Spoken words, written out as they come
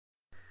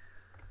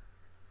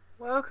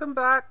Welcome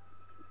back.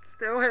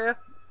 Still here.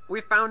 We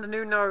found a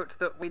new note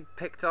that we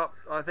picked up.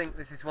 I think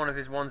this is one of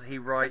his ones he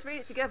writes. Let's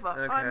read it together.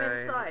 Okay. I'm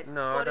inside.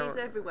 No, Bodies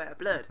everywhere.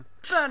 Blood.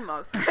 Burn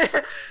marks.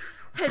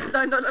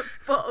 Headline on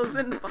bottles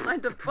in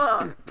behind a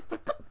bar.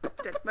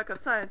 Dead mug of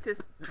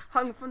scientists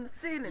hung from the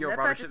ceiling. You're They're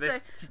rubbish about at to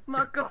this. say,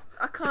 Mark of...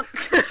 I can't...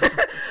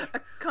 I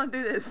can't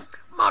do this.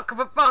 Mark of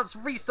Advanced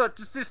Research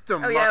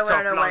System. Oh, yeah, marked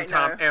off no, long wait,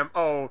 time no.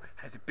 MO.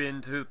 Has it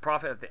been to the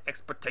profit of the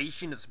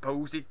exploitation of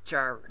supposed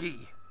charity?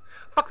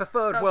 Fuck the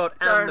third world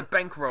and the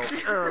bankroll.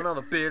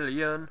 Another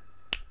billion.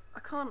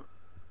 I can't...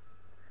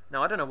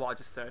 No, I don't know what I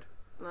just said.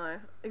 No.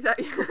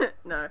 Exactly.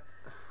 No.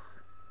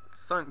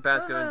 Something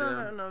bad's going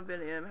to do. No,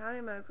 Billiam. How do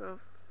you make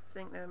off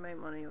think they'll make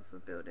money off a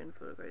building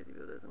full of crazy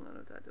builders? I'm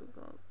gonna Tadpole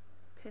got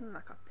pinned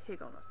like a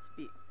pig on a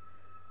spit.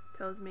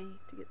 Tells me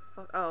to get the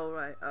fuck... Oh,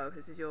 right. Oh,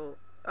 this is your...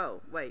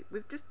 Oh, wait.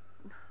 We've just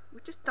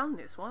done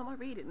this. Why am I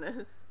reading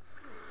this?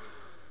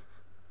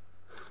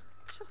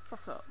 Shut the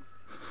fuck up.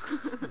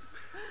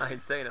 I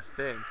ain't saying a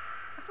thing.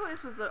 I thought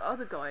this was the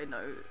other guy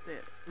note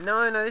that...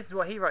 No, this is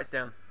what he writes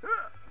down.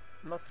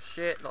 Lots of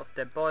shit, lots of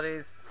dead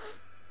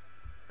bodies.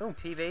 Oh,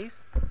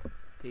 TVs.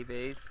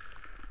 TVs.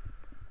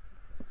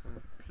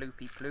 Some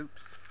ploopy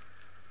ploops.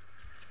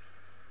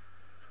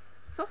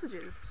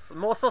 Sausages. Some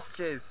more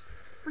sausages.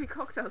 Free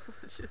cocktail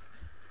sausages.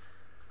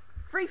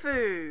 Free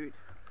food.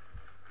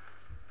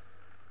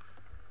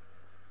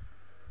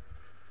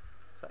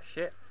 Is that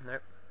shit?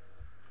 Nope.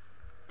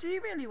 Do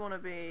you really want to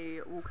be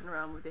walking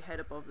around with your head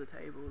above the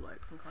table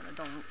like some kind of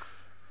donk?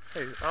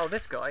 Who? Oh,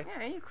 this guy.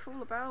 Yeah, you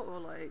crawl about or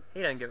like...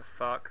 He don't give a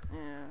fuck.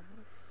 Yeah,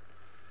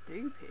 it's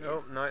stupid.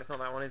 Oh, no, it's not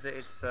that one, is it?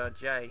 It's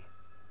Jay.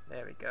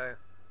 There we go.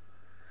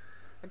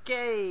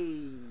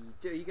 Okay.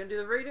 Are you going to do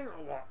the reading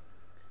or what?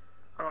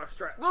 I got to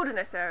stretch.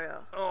 Wilderness area.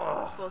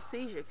 Oh. For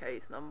seizure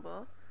case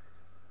number.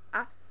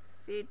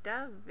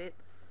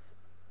 Affidavits.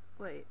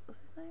 Wait,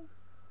 what's his name?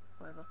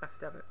 Whatever.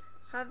 Affidavit.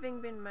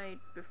 Having been made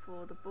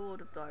before the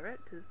board of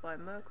directors by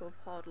Murkoff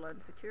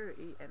Hardline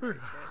Security,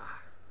 NHS,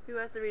 who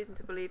has the reason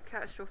to believe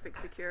catastrophic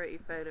security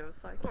failure of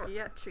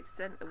psychiatric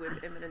centre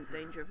with imminent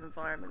danger of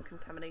environment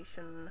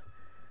contamination.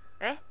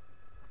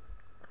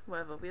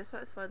 Whatever. We are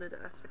satisfied that the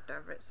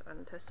affidavits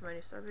and testimony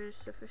establish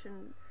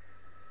sufficient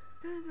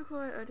evidence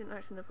required urgent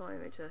action to apply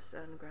NHS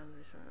and grounds of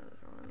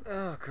insurance warrant.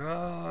 Oh,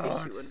 God.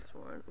 Issuance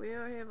warrant. We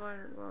are hereby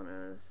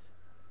warners.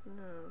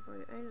 No, by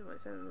the agents by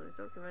sending this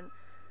document.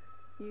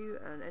 You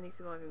and any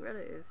surviving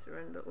relatives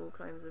surrender all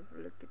claims of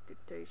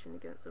liquidation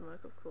against the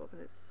Murkoff Co-op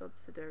and its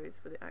subsidiaries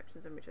for the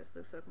actions of NHS,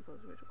 the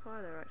circumstances which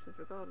require their actions,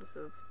 regardless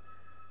of...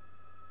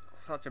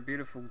 Such a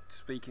beautiful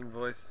speaking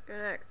voice. Go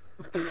next.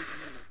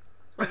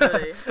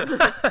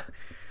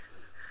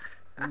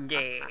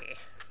 Yeah.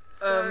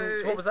 So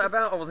what was that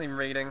about? I wasn't even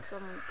reading.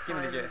 Some Give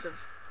me the kind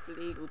gist. of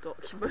legal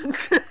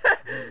document.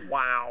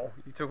 Wow.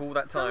 You took all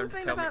that time Something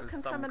to tell me it about was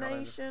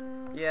contamination.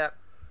 some kind of... Yeah.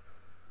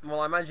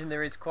 Well, I imagine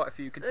there is quite a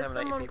few contaminated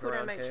someone people called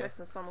around MHS here.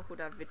 and someone called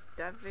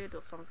David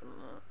or something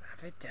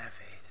like that.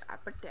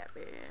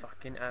 David.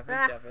 Fucking Ah.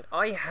 David.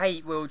 I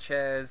hate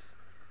wheelchairs.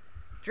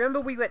 Do you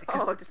remember we went...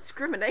 Oh,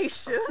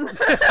 discrimination.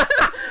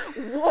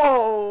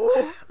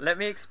 Whoa. Let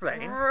me explain.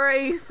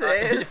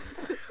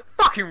 Racist.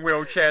 Fucking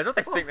wheelchairs. What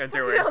do they think they're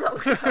doing? Hell, that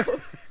was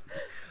loud.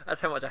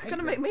 That's how much I hate You're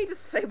them. gonna make me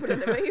disabled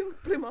and then you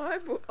blew my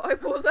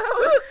eyeballs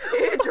out.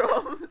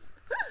 Eardrums.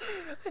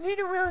 I need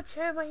a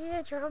wheelchair, my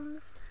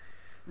eardrums.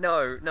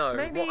 No.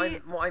 Maybe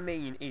What I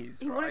mean is,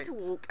 he wanted to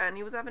walk and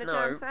he was having a No,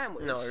 jam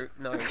sandwich.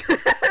 No.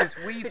 Because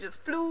He just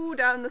flew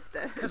down the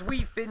stairs. Because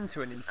we've been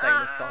to an insane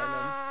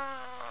asylum.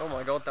 Oh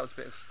my god, that was a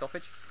bit of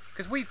stoppage.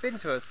 Because we've been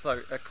to a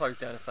closed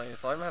down insane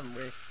asylum, haven't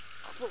we?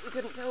 I thought we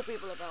couldn't tell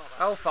people about that.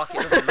 Oh fuck,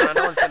 it doesn't matter.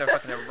 No one's gonna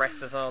fucking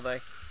arrest us, are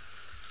they?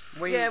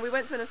 Yeah, we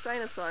went to an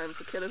insane asylum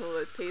for killing all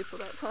those people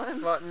that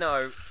time. Well,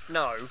 no.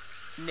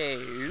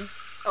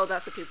 Oh,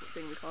 that's the people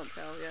thing we can't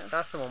tell, yeah.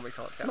 That's the one we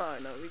can't tell.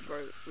 No, we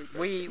broke.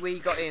 We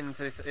got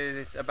into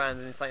this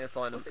abandoned insane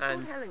asylum What's it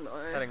and called?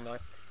 Hellingnau.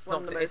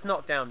 One of the It's most-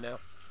 knocked down now.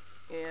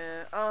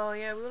 Yeah. Oh,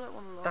 yeah, we were like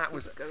one of the last That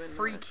was people to go in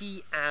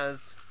freaky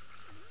as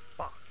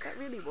fuck. there. That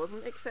really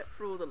wasn't, except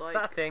for all the like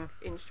That thing.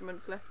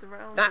 instruments left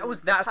around. That's and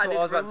what the I was padded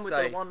about to room with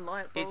say. The one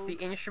light bulb. It's the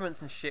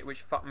instruments and shit which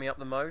fucked me up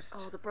the most.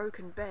 Oh, the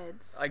broken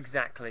beds.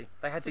 Exactly.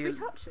 They had Did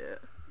to. we touch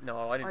it?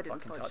 No, I didn't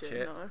fucking touch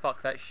it. no.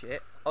 Fuck that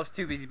shit. I was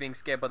too busy being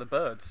scared by the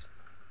birds.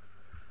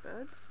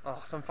 Birds?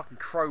 Oh, some fucking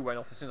crow went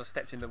off as soon as I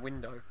stepped in the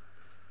window.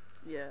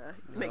 Yeah,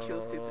 it makes you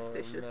all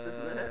superstitious,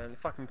 doesn't it? Man,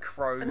 fucking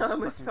crows. And I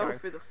almost fucking fell going,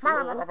 through the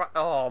floor.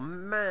 Oh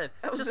man,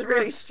 That was just a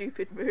really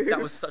stupid move.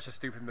 That was such a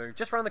stupid move.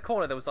 Just around the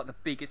corner, there was like the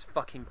biggest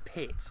fucking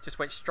pit. Just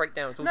went straight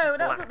down. No,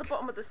 that was at the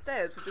bottom of the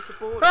stairs with just a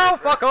board. Oh,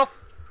 over fuck it.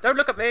 off! Don't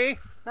look at me.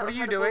 That What was are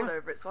you had a doing? board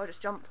over it, so I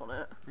just jumped on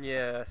it.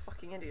 Yes.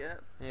 Fucking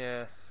idiot.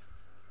 Yes.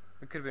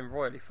 We could have been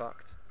royally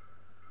fucked.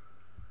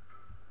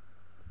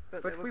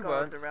 But But there we were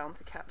guards weren't. around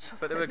to catch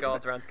us. But there were anyway.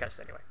 guards around to catch us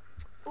anyway.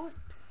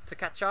 Oops. To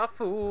catch our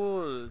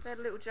fools. They had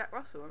little Jack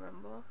Russell,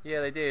 remember?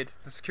 Yeah, they did.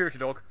 The security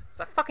dog. It's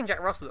that fucking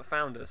Jack Russell that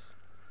found us.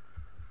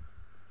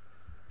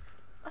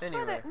 I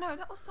swear Anyway.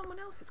 that was someone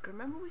else's.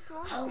 Remember we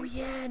saw? Oh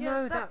yeah,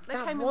 no,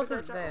 that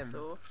wasn't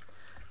them.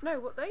 No,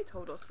 what they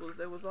told us was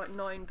there was like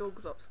 9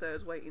 dogs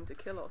upstairs waiting to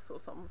kill us or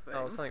something.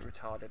 Oh, something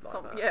retarded like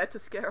that. Yeah, to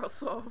scare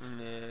us off.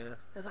 Yeah.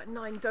 There's like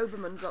 9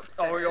 Dobermans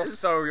upstairs. Oh,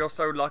 you're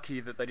so lucky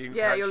that they didn't catch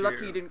you. Yeah, you're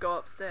lucky you didn't go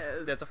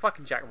upstairs. There's a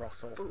fucking Jack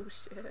Russell.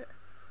 Bullshit.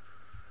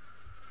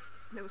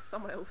 And it was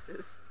someone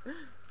else's.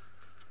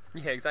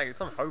 Yeah, exactly.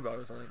 Some hobo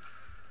or something.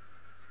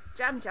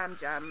 Jam, jam,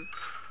 jam.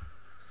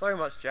 So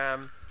much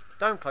jam.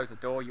 Don't close the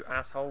door, you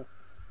asshole.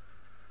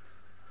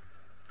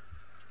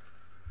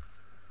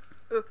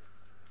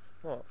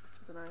 What?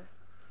 I don't know.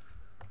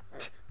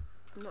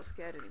 I'm not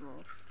scared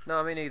anymore.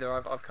 No, me neither.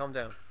 I've calmed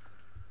down.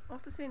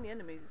 After seeing the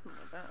enemies, it's not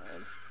that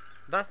bad.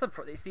 That's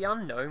it's the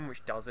unknown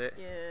which does it.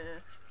 Yeah.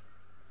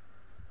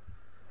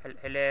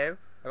 Hello?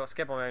 I got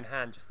scared by my own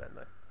hand just then,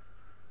 though.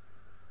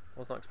 I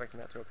was not expecting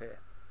that to appear.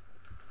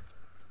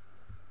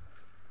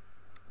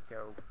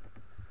 Yo.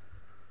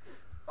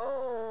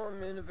 Oh,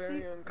 I'm in a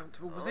very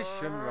uncomfortable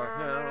position right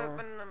now.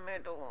 In the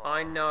middle.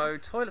 I know.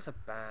 Toilets are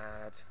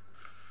bad.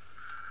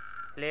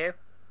 Hello?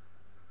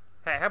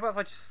 Hey, how about if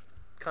I just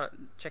kind of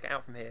check it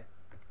out from here?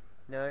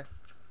 No?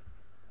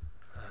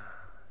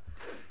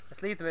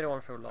 Let's leave the middle one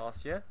for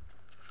last, yeah?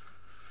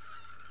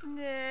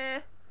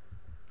 Nah.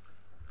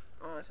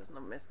 Oh, it's just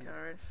not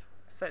miscarriage.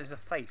 So there's a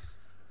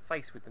face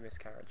with the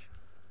miscarriage.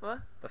 What?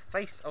 The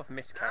face of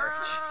miscarriage.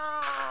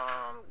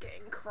 Oh, I'm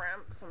getting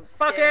cramps. I'm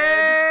Fuck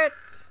scared.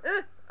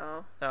 it!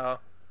 Oh. Oh.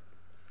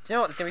 Do you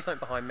know what? There's gonna be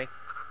something behind me.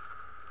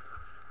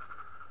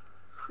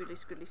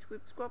 Squiddly, squiddly,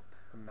 swoop, squop.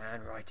 A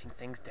man writing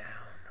things down.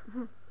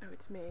 Oh,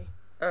 it's me.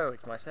 Oh,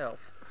 it's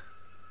myself.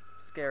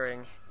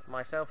 Scaring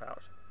myself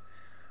out.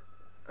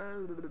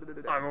 Oh.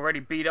 I'm already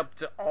beat up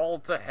to all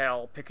to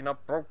hell, picking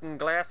up broken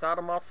glass out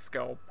of my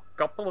skull.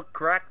 Couple of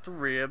cracked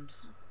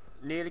ribs.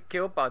 Nearly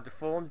killed by a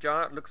deformed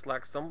giant. Looks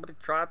like somebody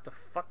tried to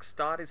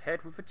start his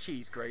head with a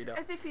cheese grater.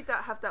 As if you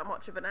don't have that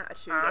much of an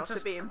attitude after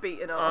being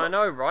beaten up. I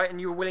know, right? And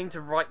you were willing to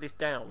write this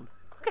down.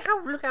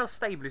 Look how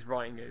stable his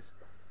writing is.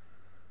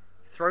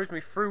 He throws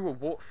me through a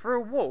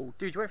wall.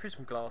 Dude, you went through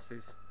some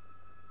glasses.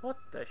 What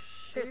the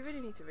shit? Do we really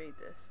need to read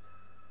this?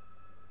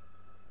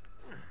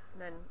 And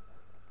then,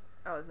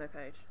 oh, there's no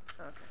page.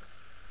 Oh,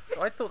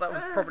 okay. I thought that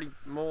was probably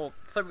more.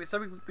 So we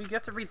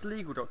have to read the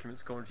legal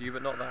documents according to you,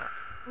 but not that.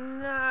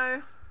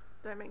 No,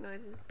 don't make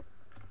noises.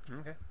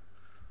 Okay.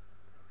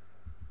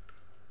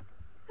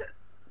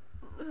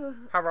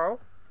 Hello.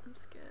 I'm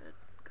scared.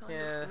 Kind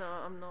Yeah. of. No,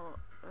 I'm not.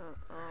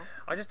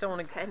 I just don't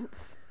want to.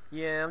 Tense.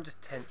 Yeah, I'm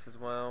just tense as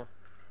well.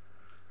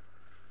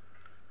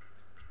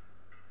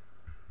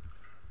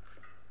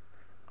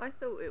 I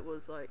thought it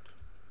was like,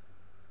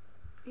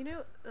 you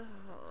know,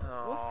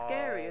 what's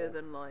scarier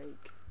than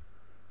like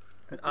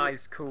An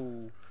eye's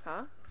cool.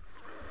 Huh?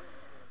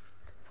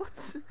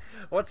 What?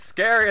 What's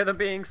scarier than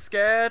being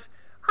scared?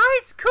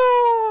 Ice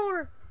cool!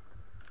 No.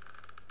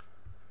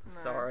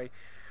 Sorry.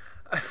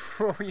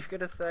 What were you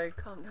gonna say?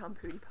 Calm down,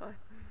 Pootie Pie.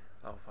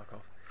 Oh, fuck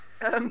off.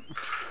 I don't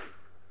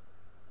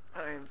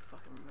even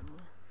fucking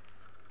remember.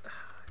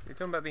 You're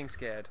talking about being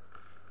scared.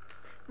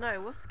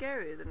 No, what's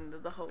scarier than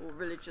the whole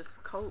religious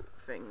cult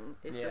thing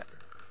is just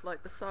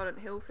like the Silent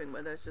Hill thing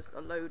where there's just a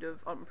load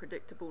of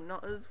unpredictable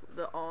nutters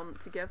that aren't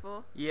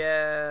together.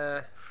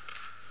 Yeah.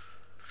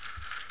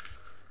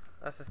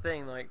 That's the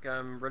thing, like,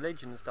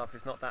 religion and stuff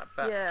is not that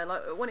bad. Yeah,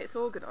 like, when it's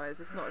organised,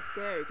 it's not as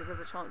scary because there's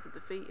a chance of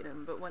defeating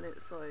them, but when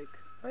it's like...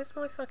 Where's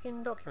my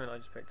fucking document I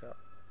just picked up?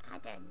 I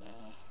don't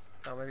know.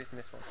 Oh, maybe it's in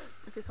this one.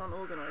 If it's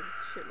unorganised,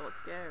 it's a shitload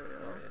scarier.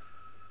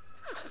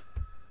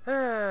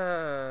 There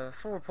it is.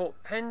 Full report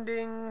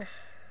pending.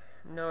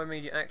 No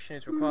immediate action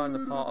is required on the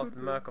part of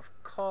the Murkoff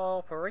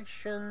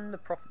Corporation. The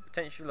profit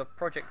potential of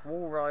Project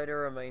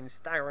Wallrider remains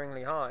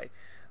staggeringly high.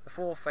 The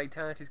 4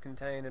 fatalities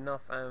contain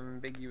enough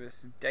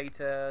ambiguous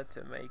data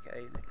to make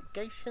a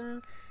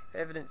litigation. If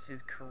evidence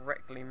is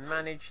correctly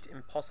managed,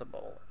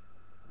 impossible.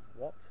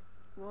 What?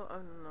 What? I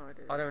have no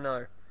idea. I don't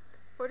know.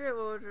 Project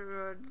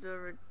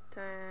Wallrider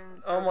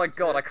retain... Oh my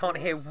god, I can't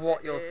hear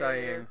what you're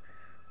saying.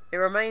 It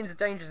remains a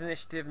dangerous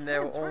initiative and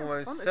there will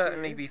almost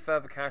certainly be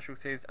further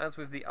casualties. As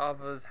with the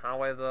others,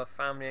 however,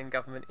 family and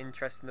government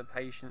interest in the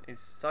patient is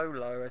so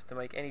low as to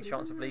make any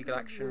chance of legal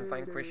action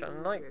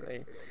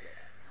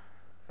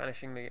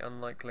vanishingly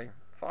unlikely.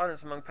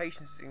 Violence among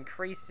patients is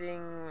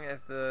increasing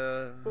as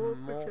the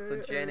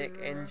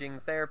morphogenic engine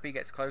therapy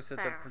gets closer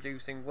to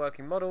producing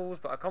working models,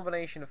 but a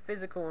combination of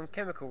physical and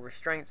chemical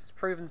restraints has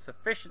proven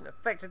sufficient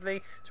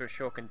effectively to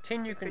assure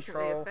continued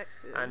control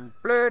and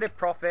blurred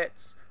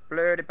profits.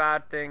 Blurry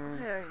bad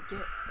things. I don't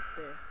get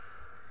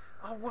this.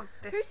 Oh, what?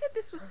 This Who said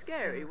this was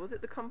scary? Was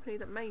it the company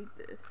that made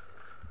this?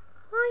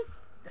 I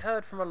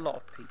heard from a lot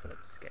of people it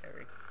was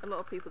scary. A lot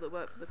of people that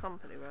work for the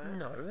company, right?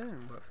 No, they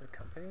didn't work for the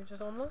company. They're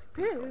just online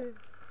people. I'm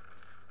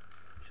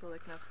sure they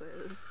can have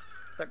Twitters.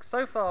 Look,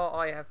 so far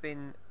I have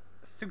been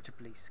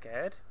suitably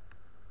scared.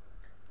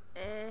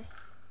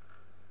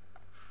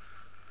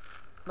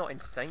 Not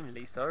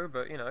insanely so,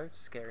 but you know,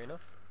 scary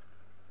enough.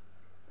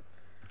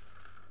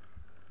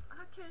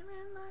 I came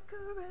in like a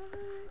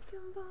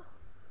wrecking ball.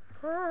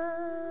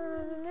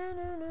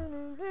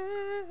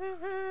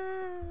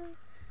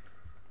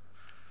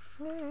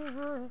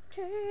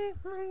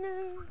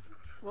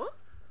 What?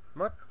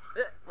 What?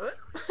 What?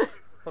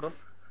 Hold on.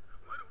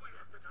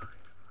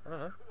 I don't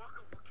know.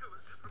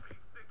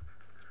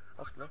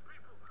 Possibly.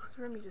 That's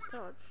the room you just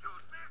touched.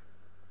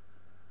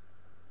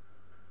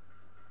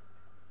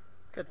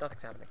 Good,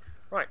 nothing's happening.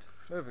 Right,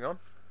 moving on.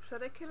 So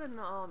they're killing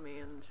the army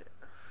and shit.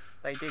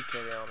 They did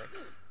kill the army.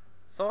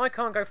 So I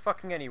can't go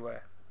fucking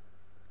anywhere.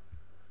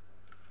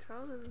 Try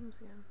all the rooms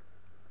again.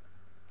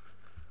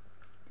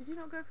 Did you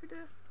not go through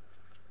there?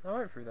 I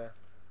went through there.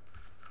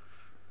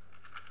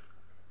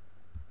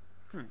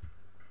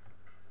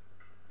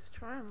 Just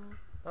try them.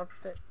 I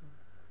bet.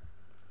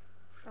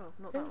 Oh,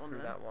 not Been that one through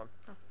then. that one.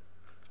 Oh.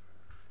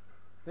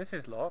 This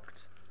is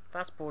locked.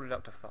 That's boarded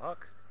up to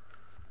fuck.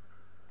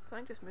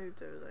 Something just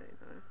moved over there, you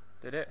know.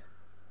 Did it?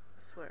 I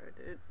swear it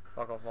did.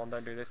 Fuck off, Ron,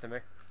 don't do this to me.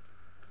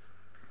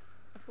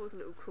 I thought it was a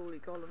little crawly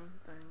golem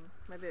thing.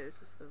 Maybe it was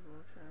just the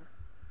wheelchair.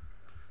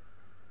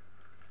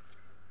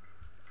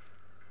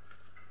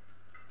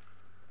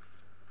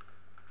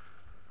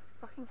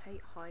 I fucking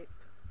hate hype.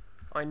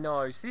 I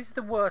know, so this is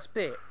the worst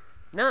bit.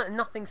 No,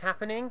 nothing's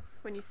happening.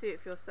 When you see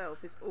it for yourself,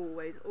 it's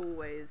always,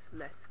 always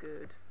less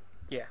good.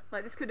 Yeah.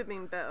 Like, this could have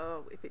been better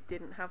if it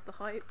didn't have the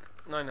hype.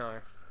 I know.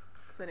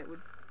 Because then it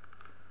would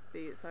be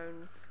its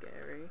own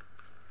scary.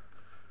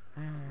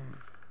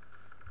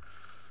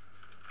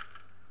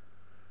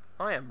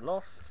 I am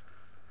lost.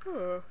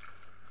 Oh,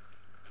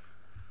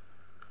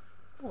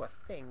 a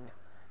thing.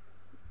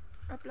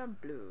 A blum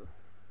blue.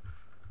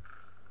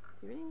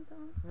 Do you really need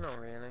that? Not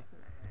really.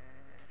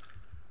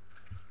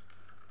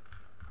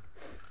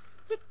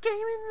 You came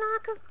in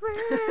like a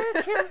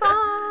wrecking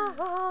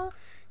ball.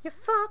 You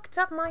fucked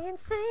up my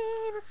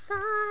insane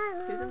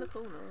asylum. Who's in the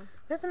pool now?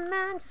 There's a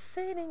man just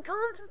sitting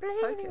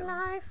contemplating Okay.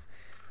 life.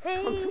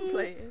 Hey,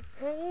 Contemplating.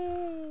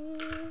 hey.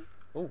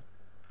 Oh.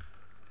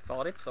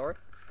 Farted, sorry.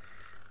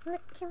 You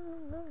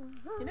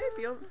know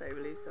Beyonce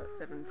released like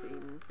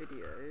 17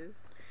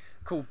 videos.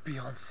 Called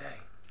Beyonce.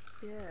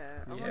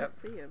 Yeah, I want Yep. to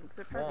see them because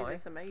apparently Why?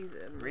 that's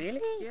amazing.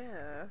 Really?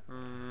 Yeah.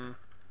 Hmm.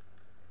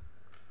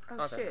 Oh I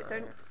don't shit! know.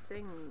 Don't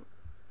sing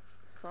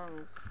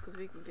songs because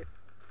we can get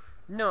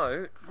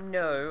No,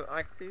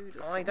 I sued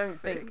or I don't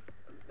something.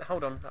 think.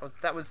 Hold on,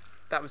 that was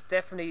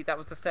definitely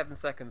the 7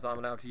 seconds I'm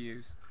allowed to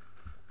use.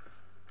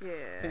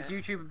 Yeah. Since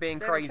YouTube are being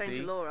they haven't crazy.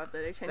 changed the law, have they?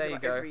 They change There it you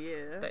like go. every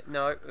year.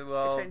 No,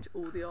 well, They change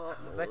all the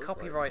art laws. their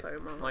copyright like, so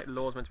much. like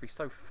laws meant to be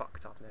so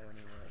fucked up now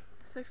anyway.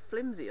 So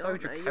flimsy, so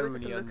aren't they? You always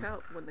have to look draconian.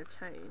 out for when they've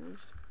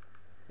changed.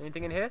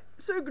 Anything in here?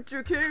 So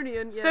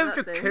draconian. Yeah, So that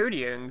thing.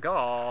 draconian,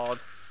 God.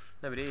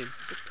 No, it is.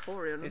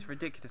 Victorian. It's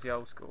ridiculously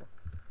old school.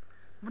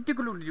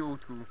 Ridiculously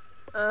old school.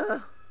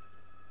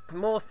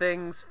 More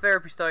things,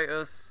 therapy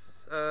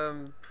status,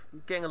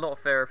 getting a lot of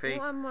therapy.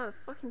 Well, I'm a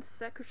fucking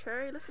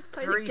secretary. Let's just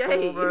play 3 the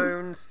game.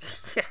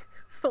 hormones. Yeah,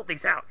 sort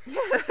these out.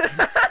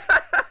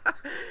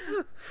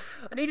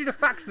 I need you to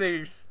fax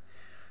these.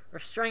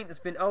 Restraint has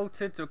been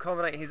altered to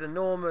accommodate his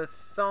enormous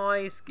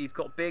size. He's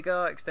got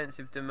bigger,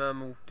 extensive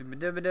dermal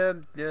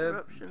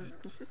Eruptions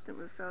consistent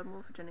with failed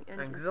morphogenic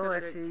engines.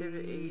 Anxiety.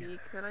 Activity. He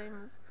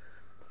claims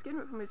skin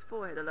rip from his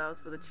forehead allows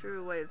for the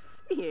truer way of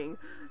seeing.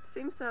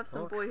 Seems to have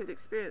some What? boyhood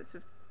experience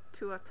with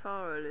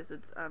tuatara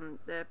lizards and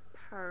their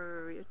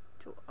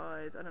parietal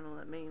eyes. I don't know what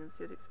that means.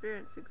 He has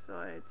experienced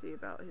anxiety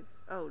about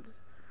his. Oh,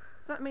 does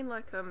that mean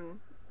like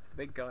It's the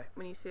big guy.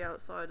 when you see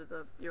outside of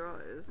your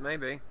eyes?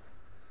 Maybe.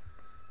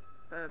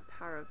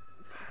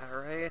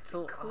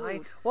 Parietal Cool. eye.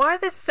 Why are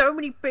there so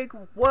many big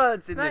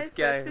words in this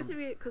game?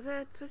 Because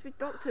they're supposed to be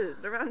doctors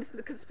and around his,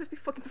 because they're supposed to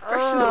be fucking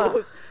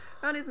professionals.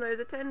 Around his nose,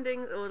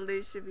 attending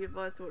orderlies should be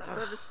advised to watch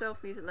further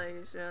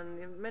self-mutilation.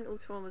 The mental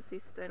traumas he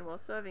sustained while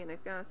serving in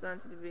Afghanistan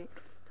to be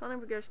time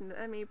progression in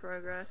the ME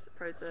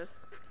process.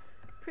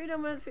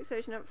 Predominant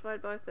fixation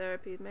amplified by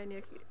therapy,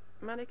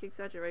 manic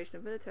exaggeration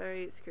of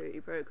military security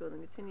protocols,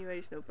 and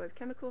continuation of both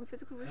chemical and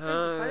physical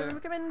restraints is highly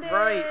recommended.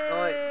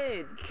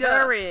 Right,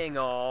 carrying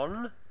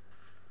on.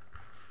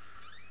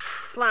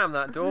 Slam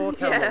that door,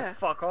 tell them Yeah. to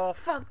fuck off.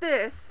 Fuck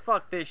this.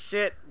 Fuck this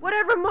shit.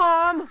 Whatever,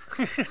 Mom.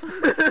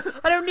 I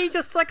don't need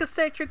your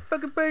psychocentric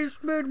fucking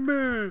basement,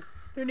 man.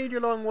 Don't need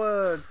your long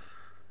words.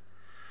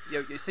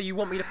 Yo, so you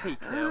want me to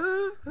peek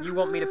now? You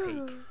want me to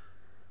peek?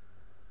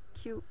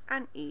 Q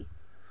and E.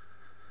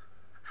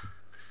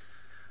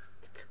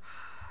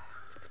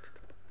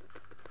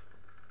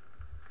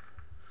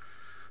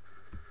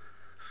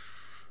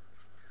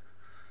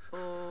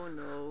 Oh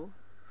no.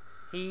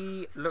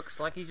 He looks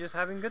like he's just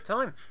having a good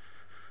time.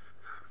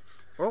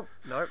 Oh,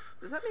 no.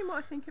 Does that mean what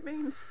I think it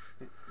means?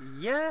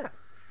 Yeah.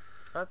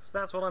 That's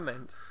what I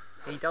meant.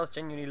 He does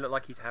genuinely look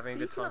like he's having So a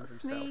you good time cannot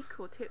himself. sneak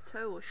or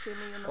tiptoe or shimmy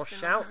or nothing. Or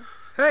shout.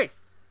 Like Hey!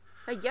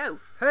 that? Hey yo,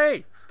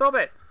 Hey! Stop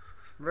it!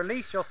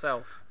 Release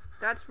yourself.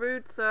 that's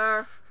rude,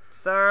 sir.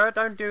 Sir,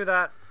 don't do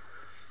that.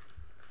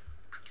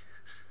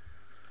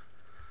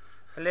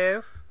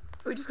 Hello?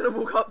 We're just gonna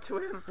walk up to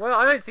him. Well,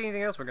 I don't see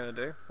anything else we're going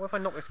to do. What if I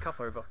knock this cup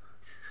over?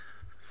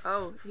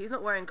 Oh, he's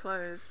not wearing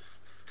clothes.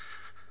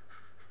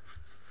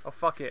 Oh,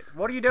 fuck it.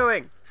 What are you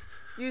doing?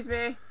 Excuse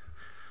me.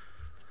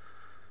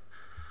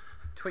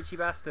 Twitchy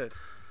bastard.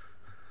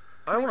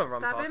 I don't want to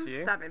run Stab past him? you.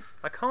 Stab him.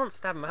 I can't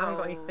stab him. I haven't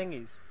got any Oh.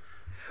 thingies.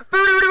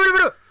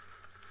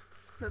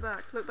 Look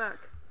back, look back.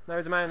 No,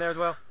 there's a man in there as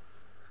well.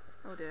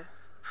 Oh dear.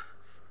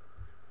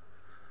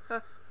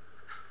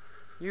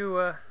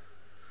 You,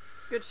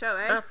 Good show,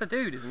 eh? that's the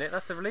dude, isn't it?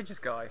 That's the religious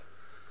guy.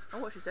 I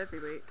watch this every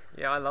week.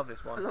 Yeah, I love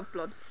this I one. love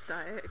blood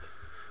static.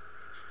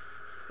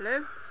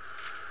 Hello?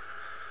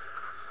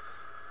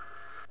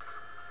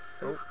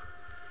 Oh.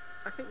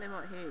 I think they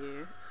might hear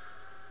you.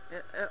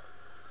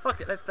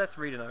 Fuck it, let's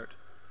read a note.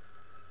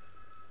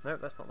 Nope,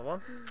 that's not the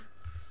one.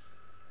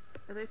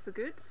 Are they for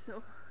goods?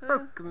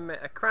 Or,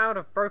 A crowd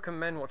of broken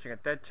men watching a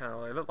dead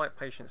channel. They look like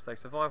patients. They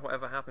survive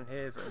whatever happened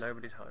here, but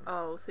nobody's home.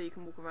 oh, so you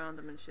can walk around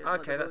them and shit. Okay,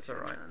 like the that's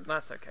wheelchair alright. man.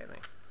 That's okay then.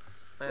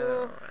 Cool.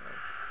 Alright then.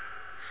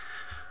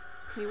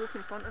 Can you walk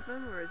in front of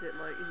them, or is it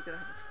like, is he gonna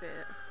have a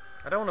fit?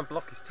 I don't want to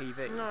block his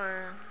TV. No.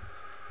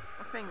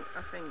 I think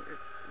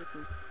we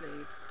can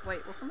leave.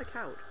 Wait, what's on the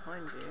couch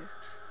behind you?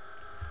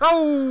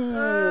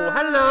 Oh,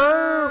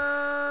 hello!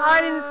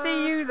 I didn't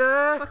see you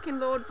there! Fucking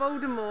Lord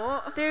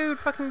Voldemort. Dude,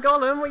 fucking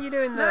Gollum, what are you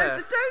doing there? No,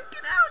 just don't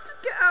get out.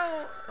 Just get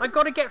out. I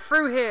gotta get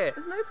through here!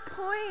 There's no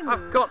point.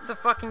 I've got to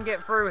fucking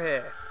get through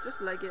here.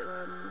 Just leg it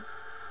then.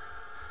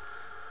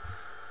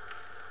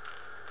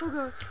 Oh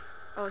god.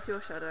 Oh, it's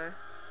your shadow.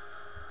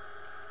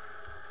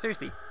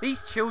 Seriously,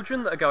 these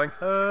children that are going,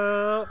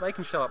 they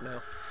can shut up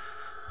now.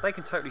 They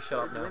can totally shut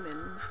up It's now.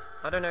 women's.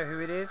 I don't know who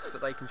it is,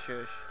 but they can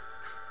shush.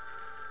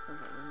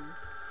 Sounds like women.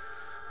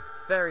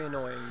 It's very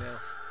annoying now.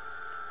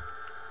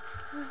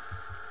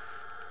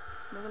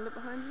 Not gonna look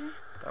behind you?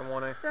 Don't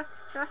want to. Yeah,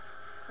 yeah.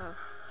 Oh.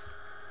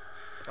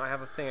 I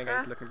have a thing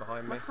against looking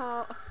behind me. My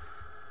heart.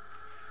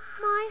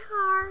 My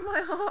heart.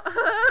 My heart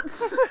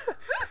hurts.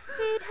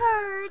 It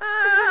hurts.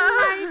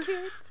 Ah. I like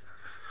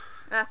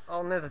it.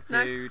 Oh, and there's a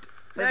No. dude.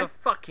 There's No. a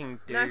fucking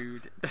No.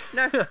 dude.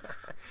 No.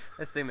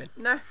 Let's zoom in.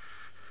 No.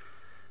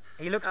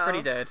 He looks Oh.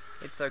 pretty dead.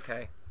 It's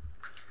okay.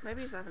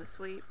 Maybe he's having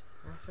sweeps.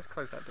 Let's just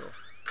close that door.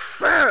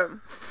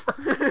 Boom!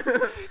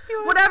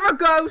 Whatever,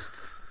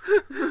 ghosts!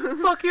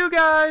 Fuck you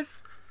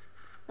guys!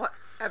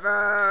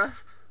 Whatever.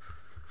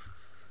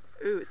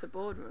 Ooh, it's a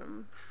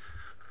boardroom.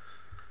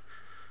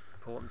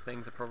 Important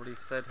things are probably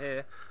said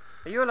here.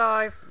 Are you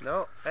alive?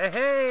 No.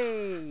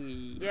 Hey!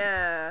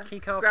 Yeah. Key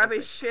card Grab for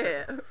his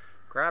shit.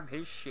 Grab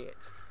his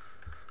shit.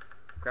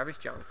 Grab his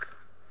junk.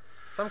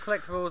 Some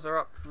collectibles are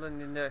up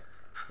in the...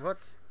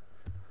 What?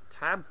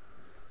 Tab?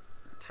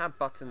 Tab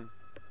button.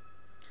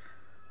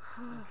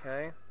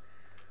 Okay.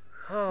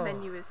 Oh,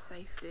 Menu is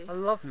safety. I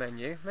love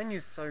menu.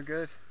 Menu's so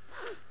good.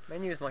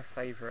 Menu is my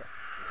favourite.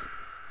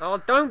 Oh,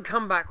 don't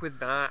come back with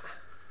that.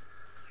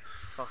 You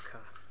fucker.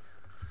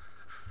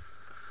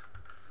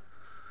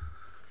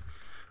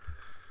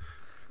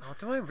 Oh,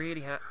 do I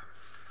really have...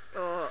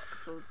 Oh,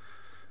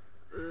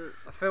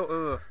 I feel,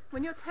 ugh.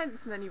 when you're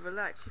tense and then you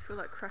relax, you feel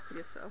like crapping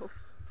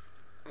yourself.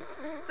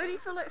 Don't you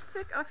feel like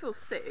sick? I feel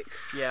sick.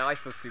 Yeah, I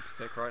feel super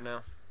sick right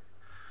now.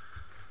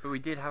 But we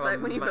did have a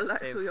Like when you massive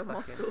relax all your fucking...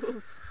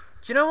 muscles.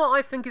 Do you know what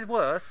I think is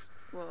worse?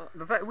 What?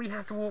 The fact we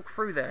have to walk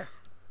through there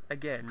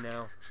again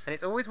now. And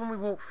it's always when we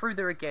walk through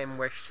there again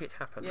where shit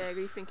happens. Yeah,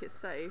 you think it's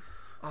safe.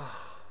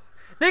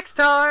 Next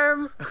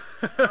time!